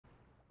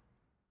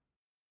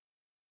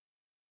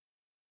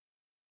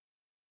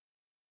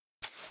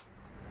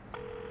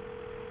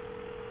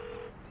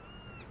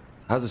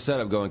How's the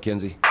setup going,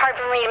 Kinsey? Hard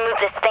for me to move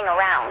this thing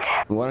around.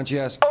 Why don't you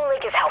ask?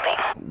 Oleg is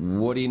helping.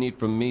 What do you need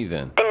from me,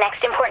 then? The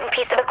next important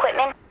piece of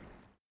equipment?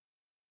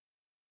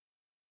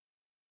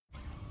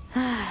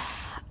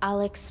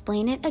 I'll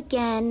explain it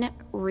again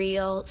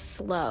real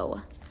slow.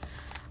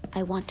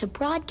 I want to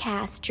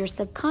broadcast your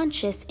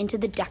subconscious into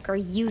the Decker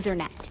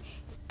usernet.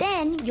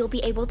 Then you'll be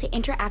able to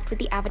interact with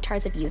the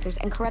avatars of users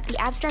and corrupt the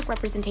abstract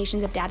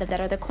representations of data that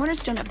are the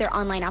cornerstone of their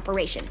online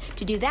operation.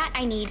 To do that,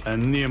 I need... A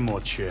Nemo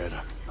chair,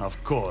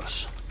 of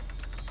course.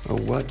 A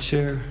what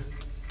chair?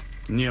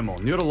 Nemo,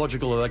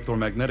 neurological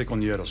electromagnetic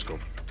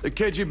onieroscope. The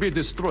KGB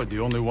destroyed the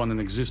only one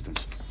in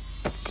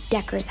existence. The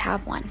Deckers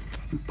have one.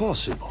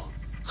 Impossible.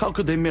 How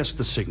could they miss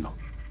the signal?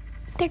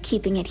 They're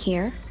keeping it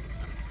here.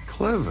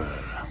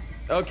 Clever.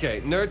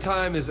 Okay, nerd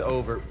time is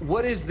over.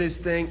 What is this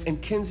thing?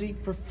 And Kinsey,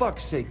 for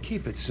fuck's sake,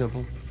 keep it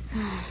simple.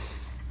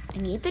 I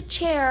need the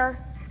chair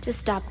to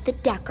stop the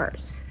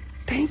Deckers.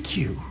 Thank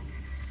you.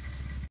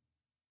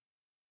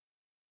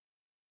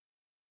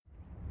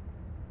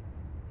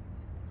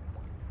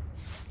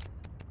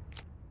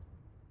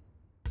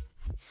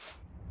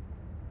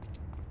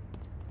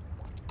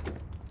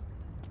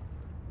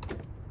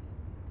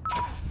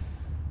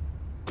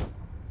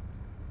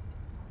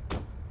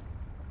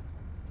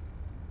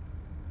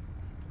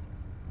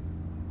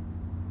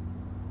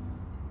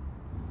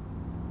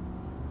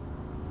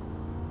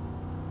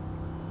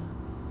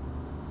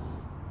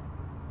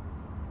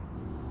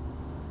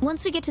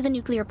 Once we get to the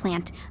nuclear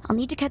plant, I'll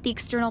need to cut the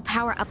external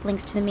power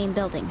uplinks to the main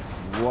building.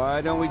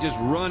 Why don't we just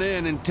run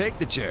in and take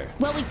the chair?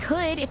 Well, we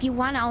could if you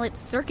want all its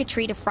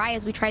circuitry to fry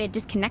as we try to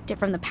disconnect it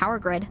from the power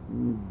grid.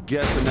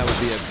 Guessing that would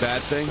be a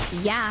bad thing?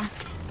 Yeah.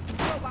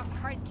 Robot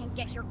cars can't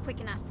get here quick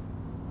enough.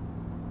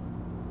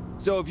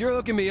 So if you're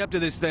hooking me up to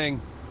this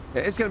thing,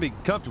 it's gonna be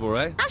comfortable,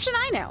 right? How should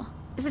I know?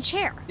 It's a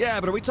chair. Yeah,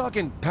 but are we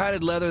talking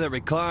padded leather that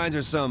reclines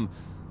or some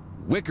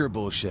wicker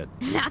bullshit?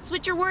 That's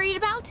what you're worried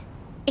about?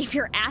 If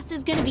your ass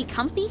is gonna be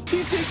comfy?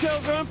 These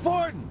details are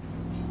important!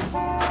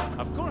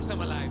 Of course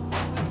I'm alive.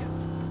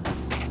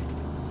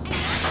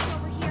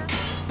 Over here.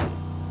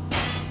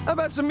 How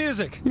about some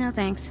music? No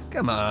thanks.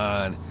 Come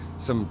on.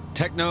 Some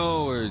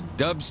techno or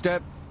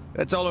dubstep?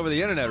 That's all over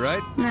the internet,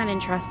 right? Not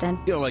interested.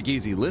 You don't like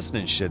easy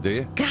listening shit, do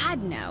you?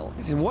 God, no.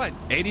 As in what?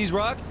 80s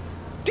rock?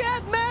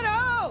 Death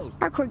metal!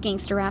 Hardcore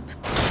gangster rap.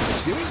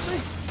 Seriously?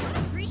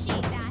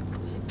 Appreciate that.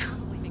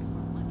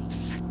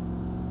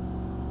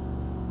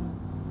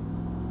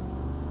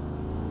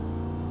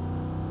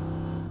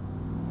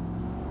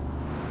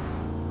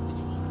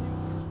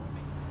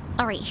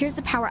 All right, here's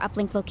the power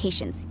uplink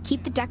locations.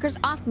 Keep the Deckers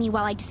off me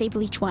while I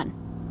disable each one.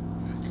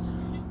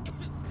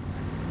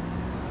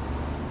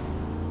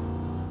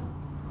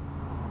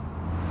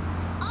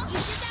 Oh, you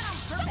did that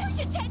on purpose! Someone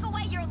should take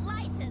away your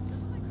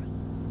license!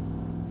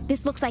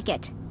 This looks like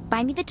it.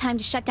 Buy me the time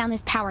to shut down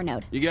this power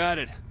node. You got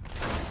it.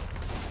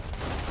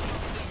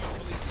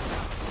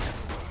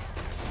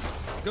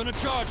 Gonna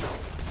charge her.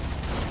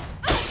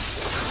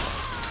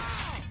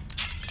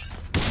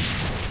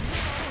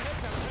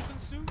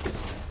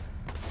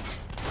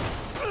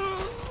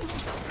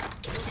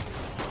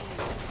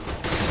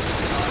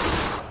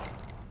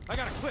 I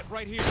got a clip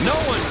right here. No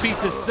one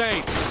beats a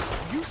saint.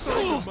 You saw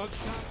your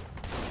mugshot?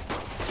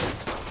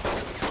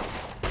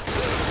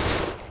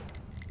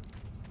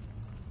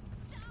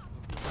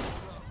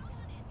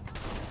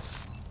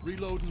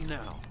 Reloading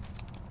now.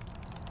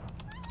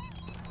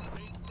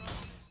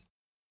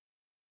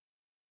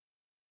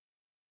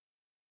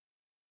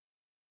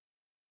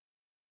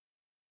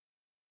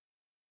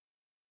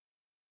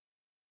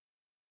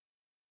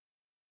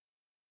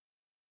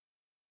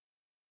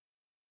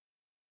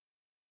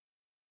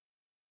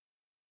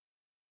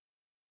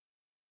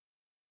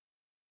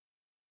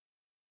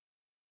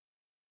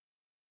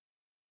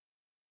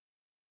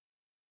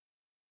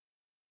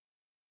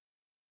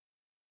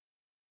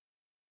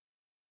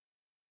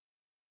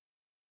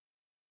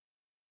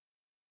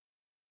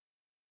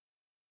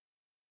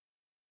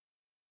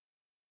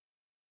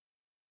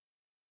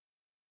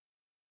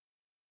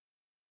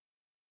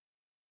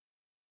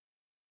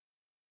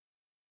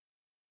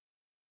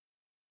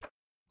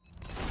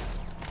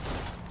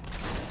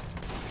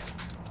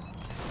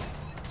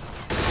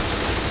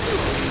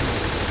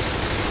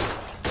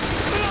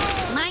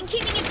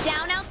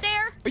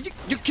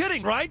 You're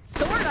kidding, right?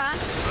 Sorta.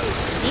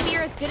 Maybe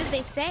you're as good as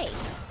they say.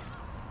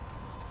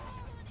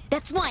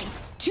 That's one.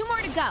 2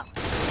 more to go.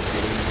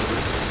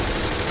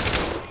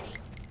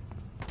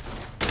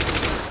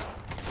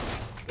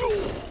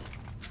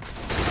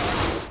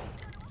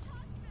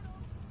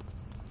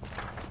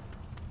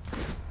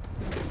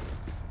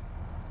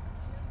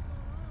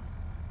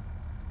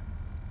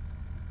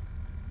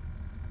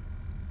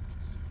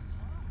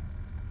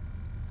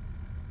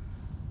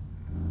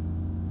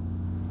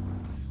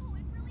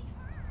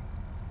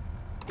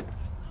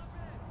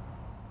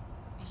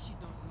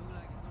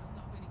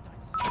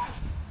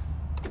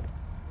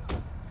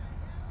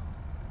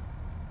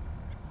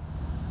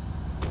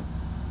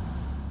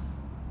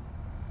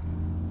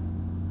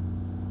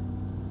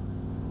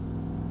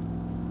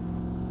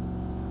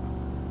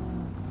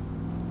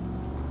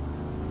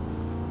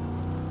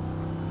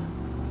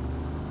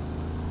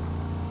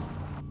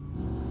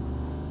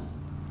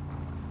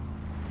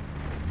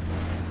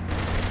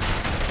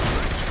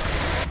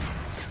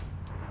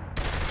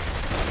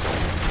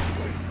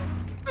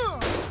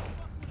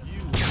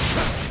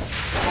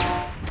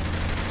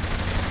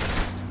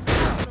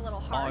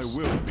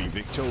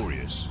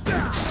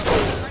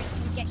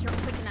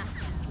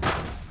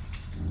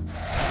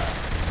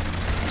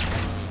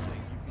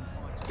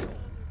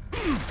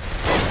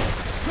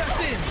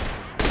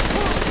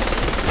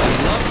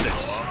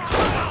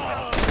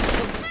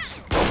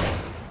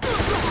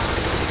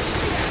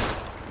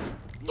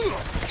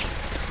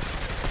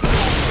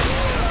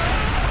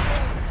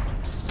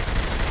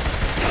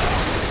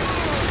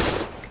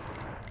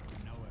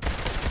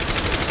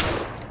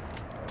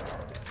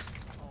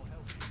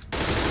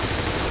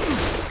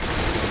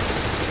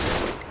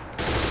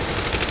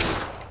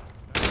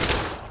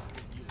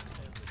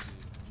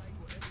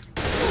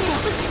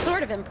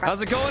 sort of impressive.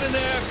 How's it going in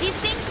there? These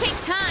things take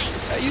time.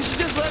 You should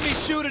just let me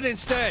shoot it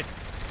instead.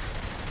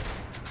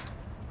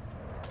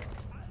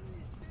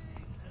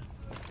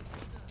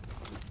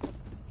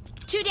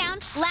 Two down,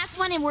 last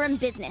one, and we're in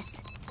business.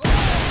 He's the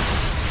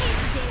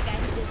data guy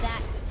who did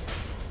that.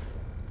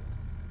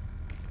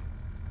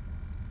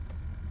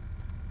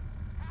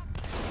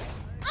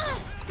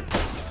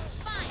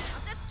 Fine,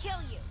 I'll just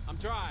kill you. I'm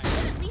trying. You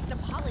should at least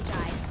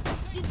apologize.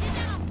 You did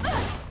that on...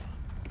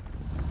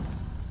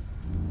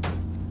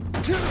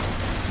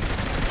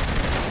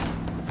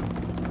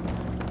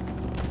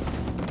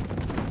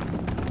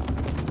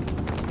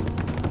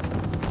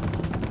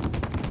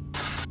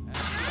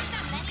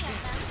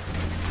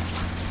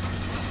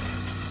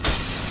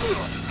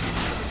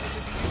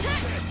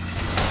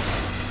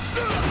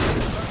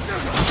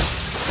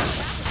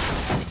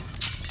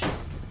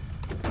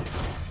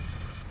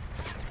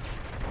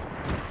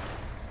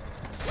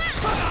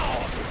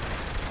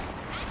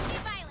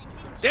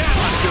 Yeah,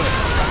 let's do it.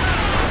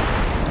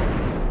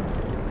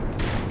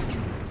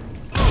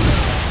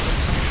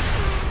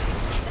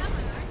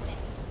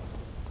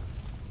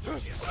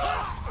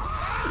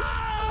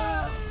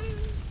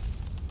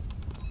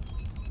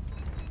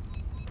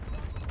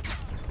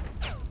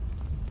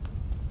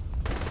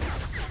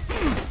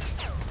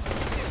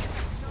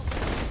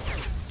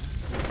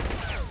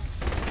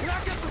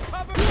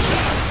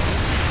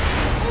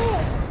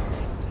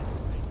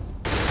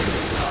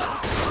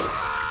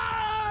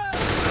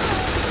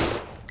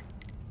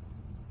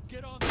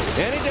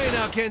 Any day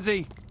now,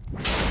 Kenzie.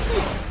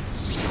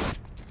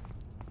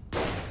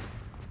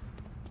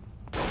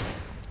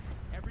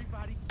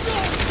 Everybody.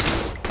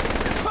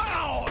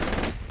 Pow!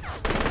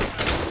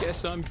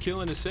 Guess I'm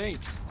killing a saint.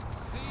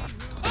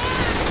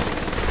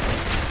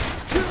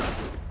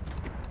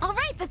 All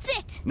right, that's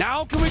it.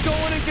 Now can we go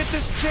in and get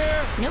this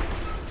chair? Nope.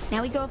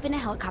 Now we go up in a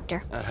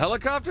helicopter. A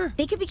helicopter?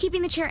 They could be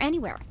keeping the chair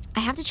anywhere.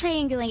 I have to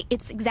triangulate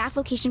its exact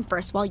location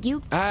first while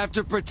you... I have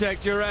to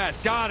protect your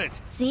ass. Got it.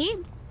 See?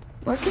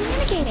 We're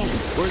communicating.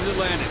 Where's it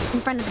landed?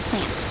 In front of the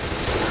plant.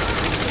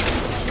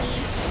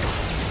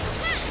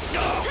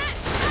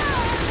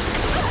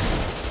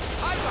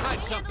 Hide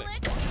behind something.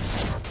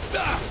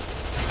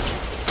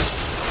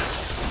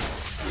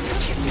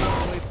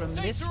 Away from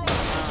this one.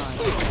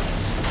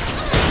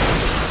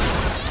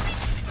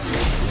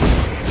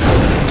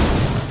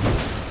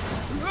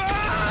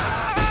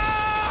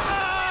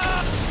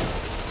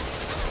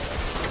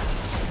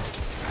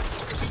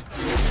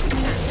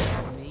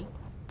 Me?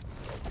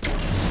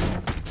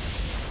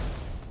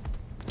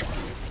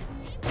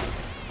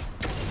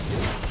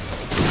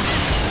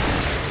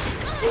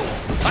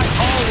 I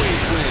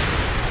always win.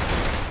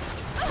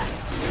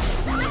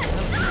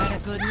 Hope you had a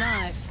good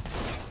life.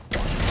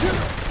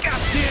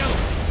 God damn!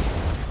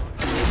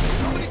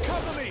 Somebody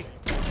cover me.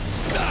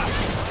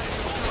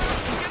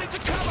 Get into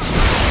cover.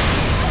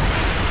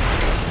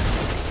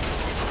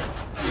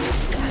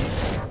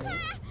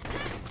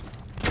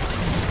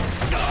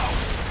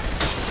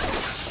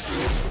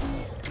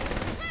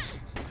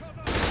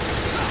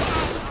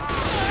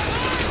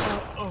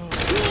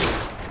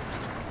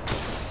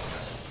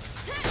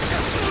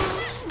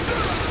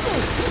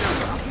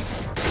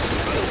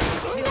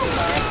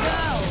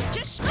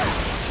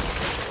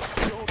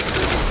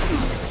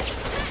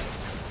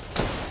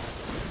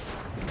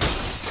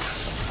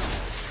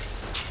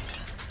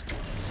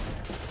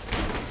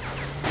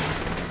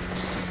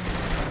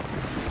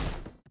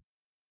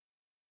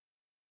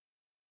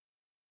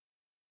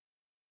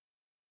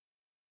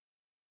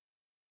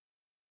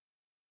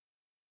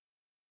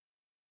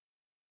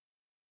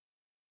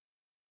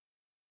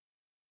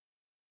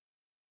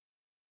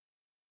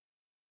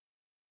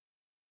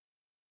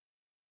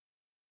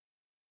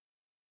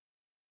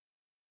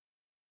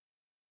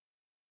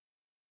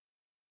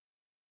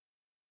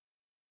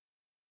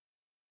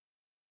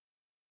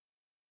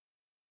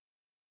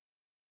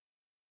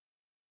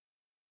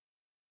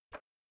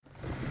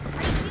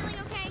 Are you feeling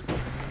okay?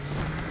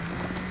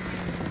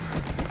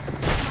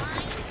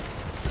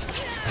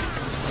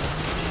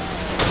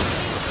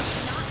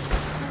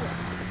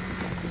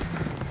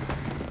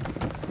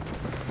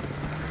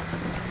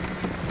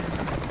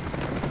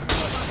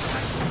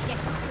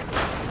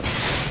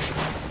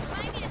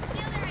 Remind me to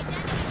steal their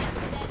identities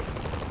after this.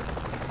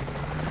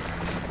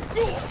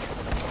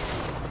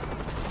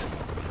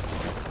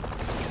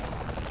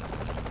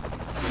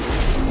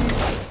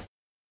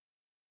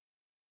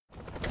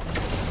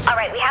 All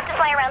right, we have to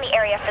fly around the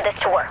area for this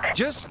to work.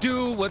 Just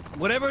do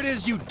whatever it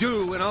is you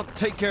do, and I'll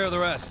take care of the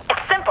rest.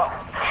 It's simple.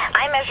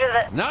 I measure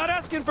the... Not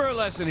asking for a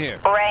lesson here.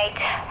 Right.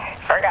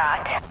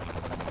 Forgot.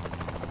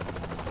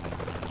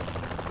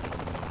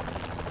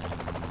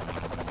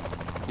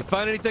 You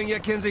find anything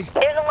yet, Kenzie?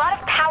 There's a lot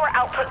of power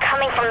output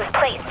coming from this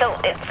place, so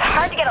it's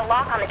hard to get a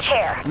lock on the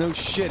chair. No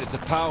shit, it's a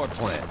power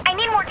plant. I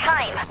need more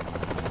time.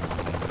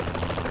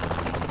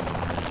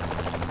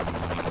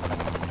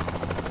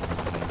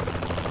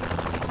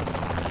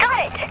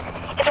 Got it!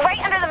 It's right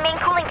under the main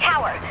cooling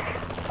tower.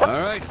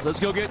 All right, let's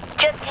go get...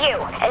 Just you,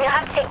 and you'll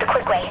have to take the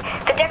quick way.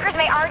 The Deckers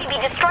may already be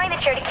destroying the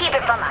chair to keep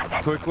it from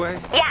us. Quick way?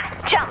 Yeah,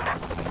 jump.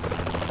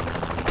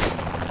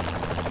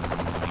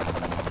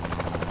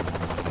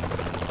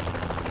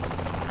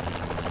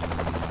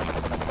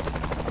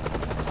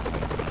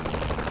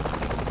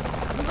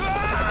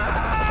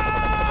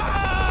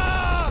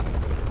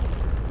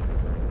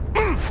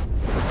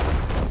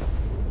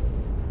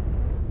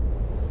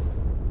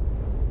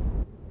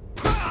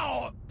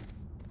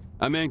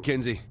 I'm in,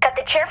 Kinsey. Cut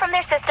the chair from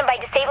their system by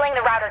disabling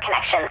the router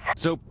connections.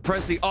 So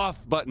press the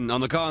off button on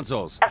the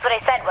consoles. That's what I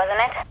said, wasn't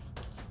it?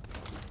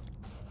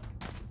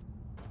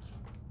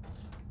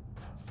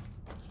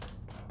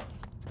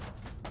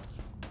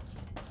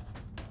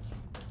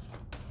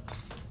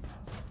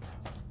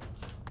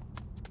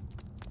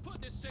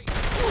 Put this thing.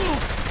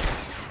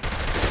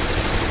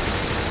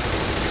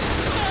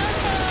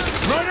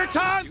 Murder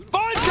time!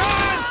 Fun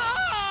time!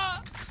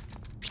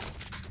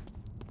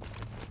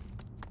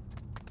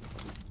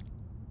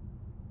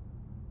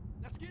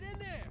 Let's get in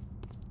there.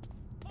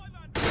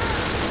 500.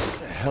 What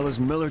the hell is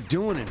Miller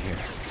doing in here?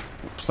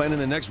 Planning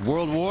the next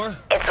World War?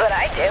 It's what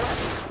I do.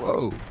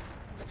 Whoa.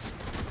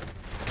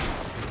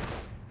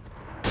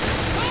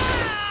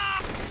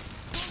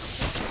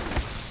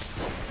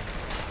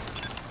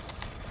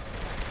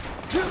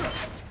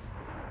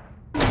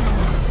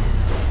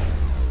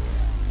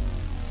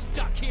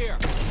 Stuck here.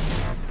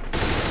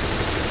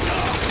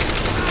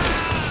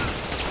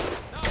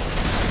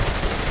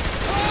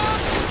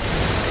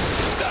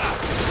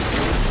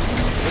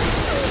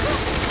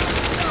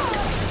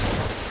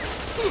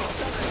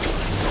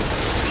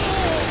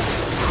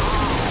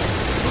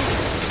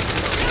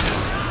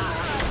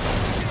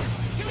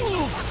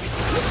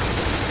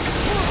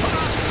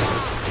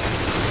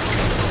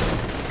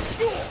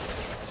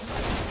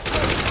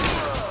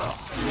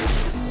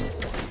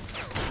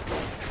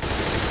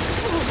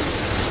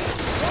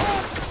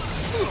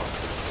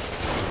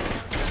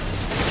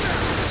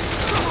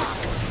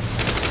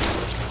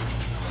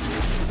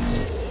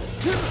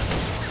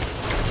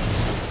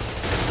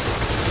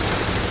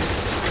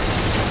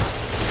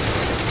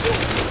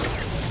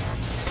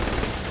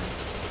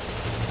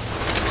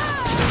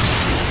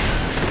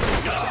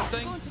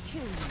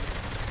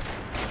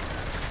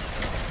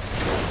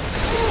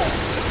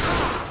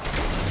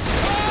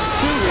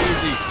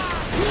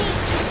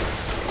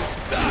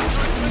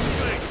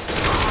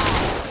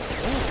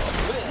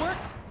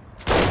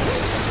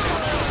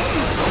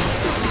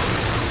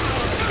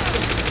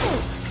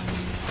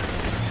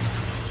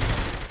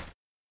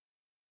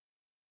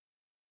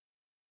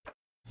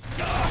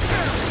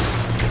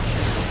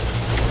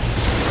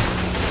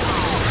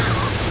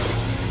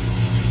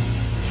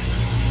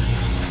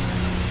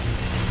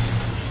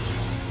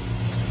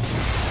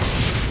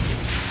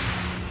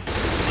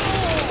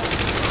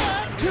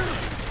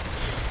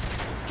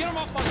 Get him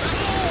off my back!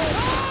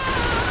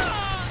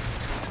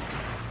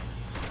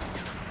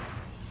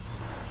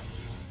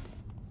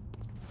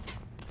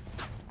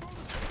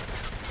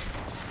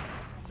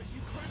 But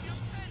you cramp your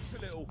pants a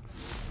little.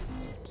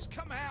 Just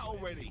come out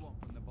already.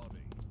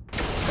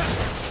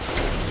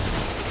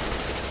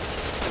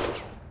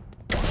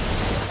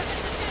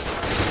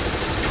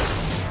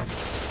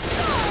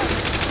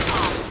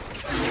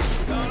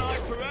 Can't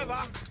hide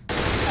forever.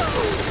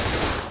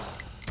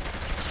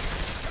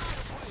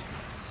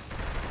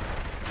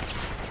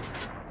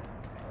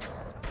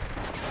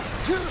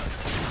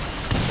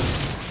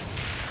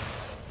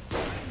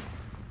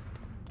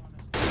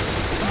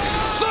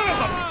 Son of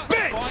a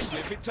bitch! Find you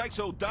if it takes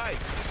all day.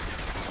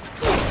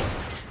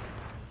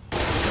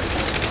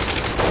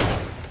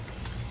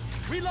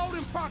 Reload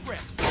in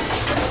progress.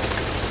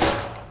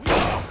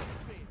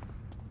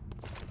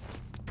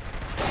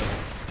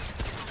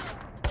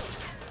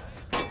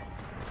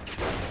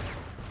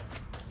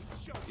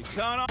 You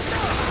can't.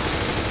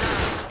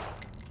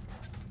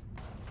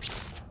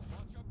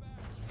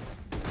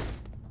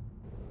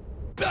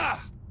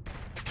 Ah!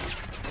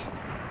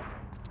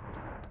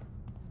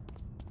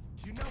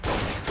 You know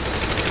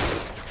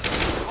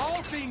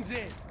all things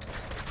in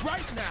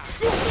right now.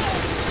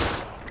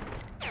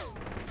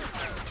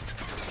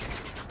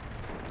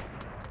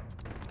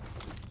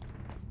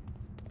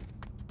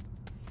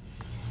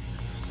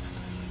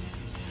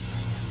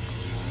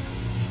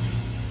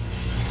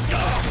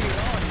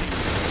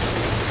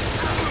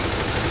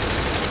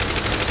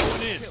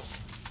 Going in.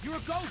 You're a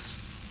ghost.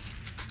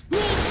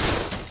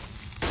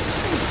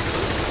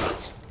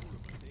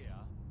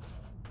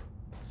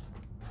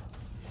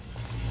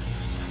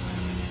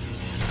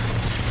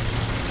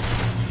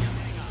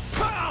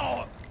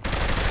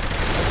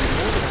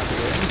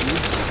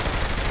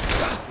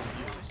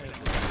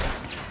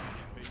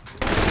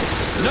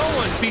 No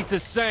one beats a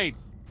saint!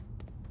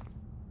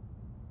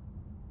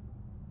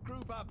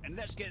 Group up and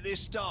let's get this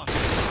started.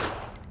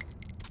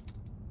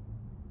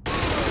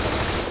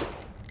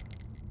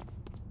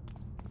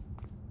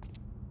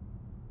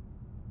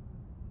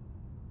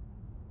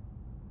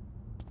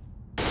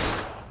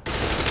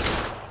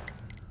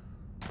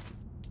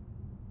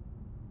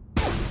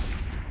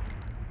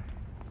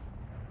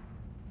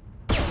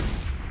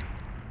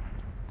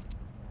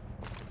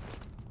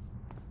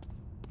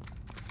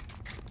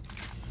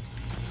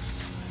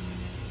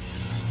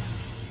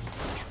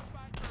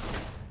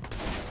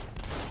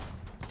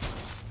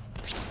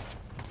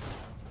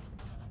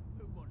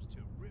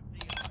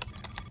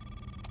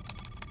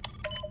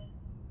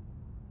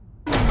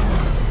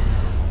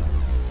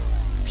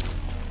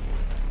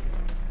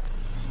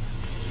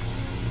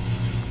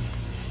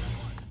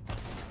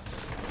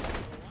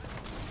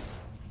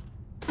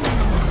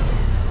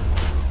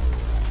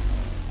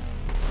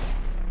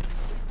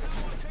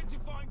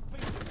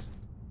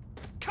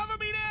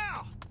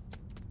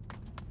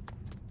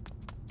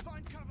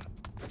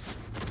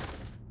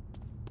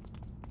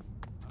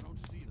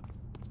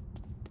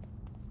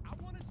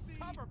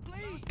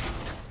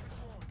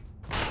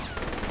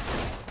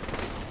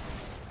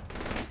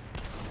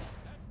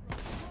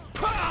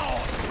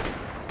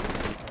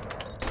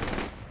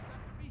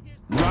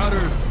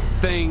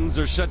 things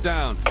are shut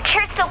down. The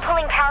cure's still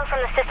pulling power from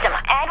the system.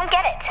 I don't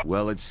get it.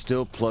 Well, it's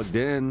still plugged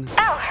in.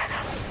 Oh,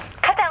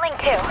 cut that link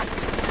too.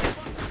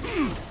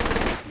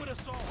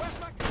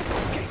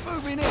 Keep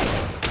moving in.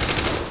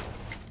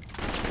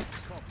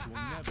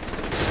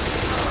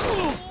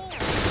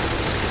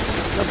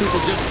 Some people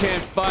just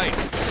can't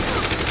fight.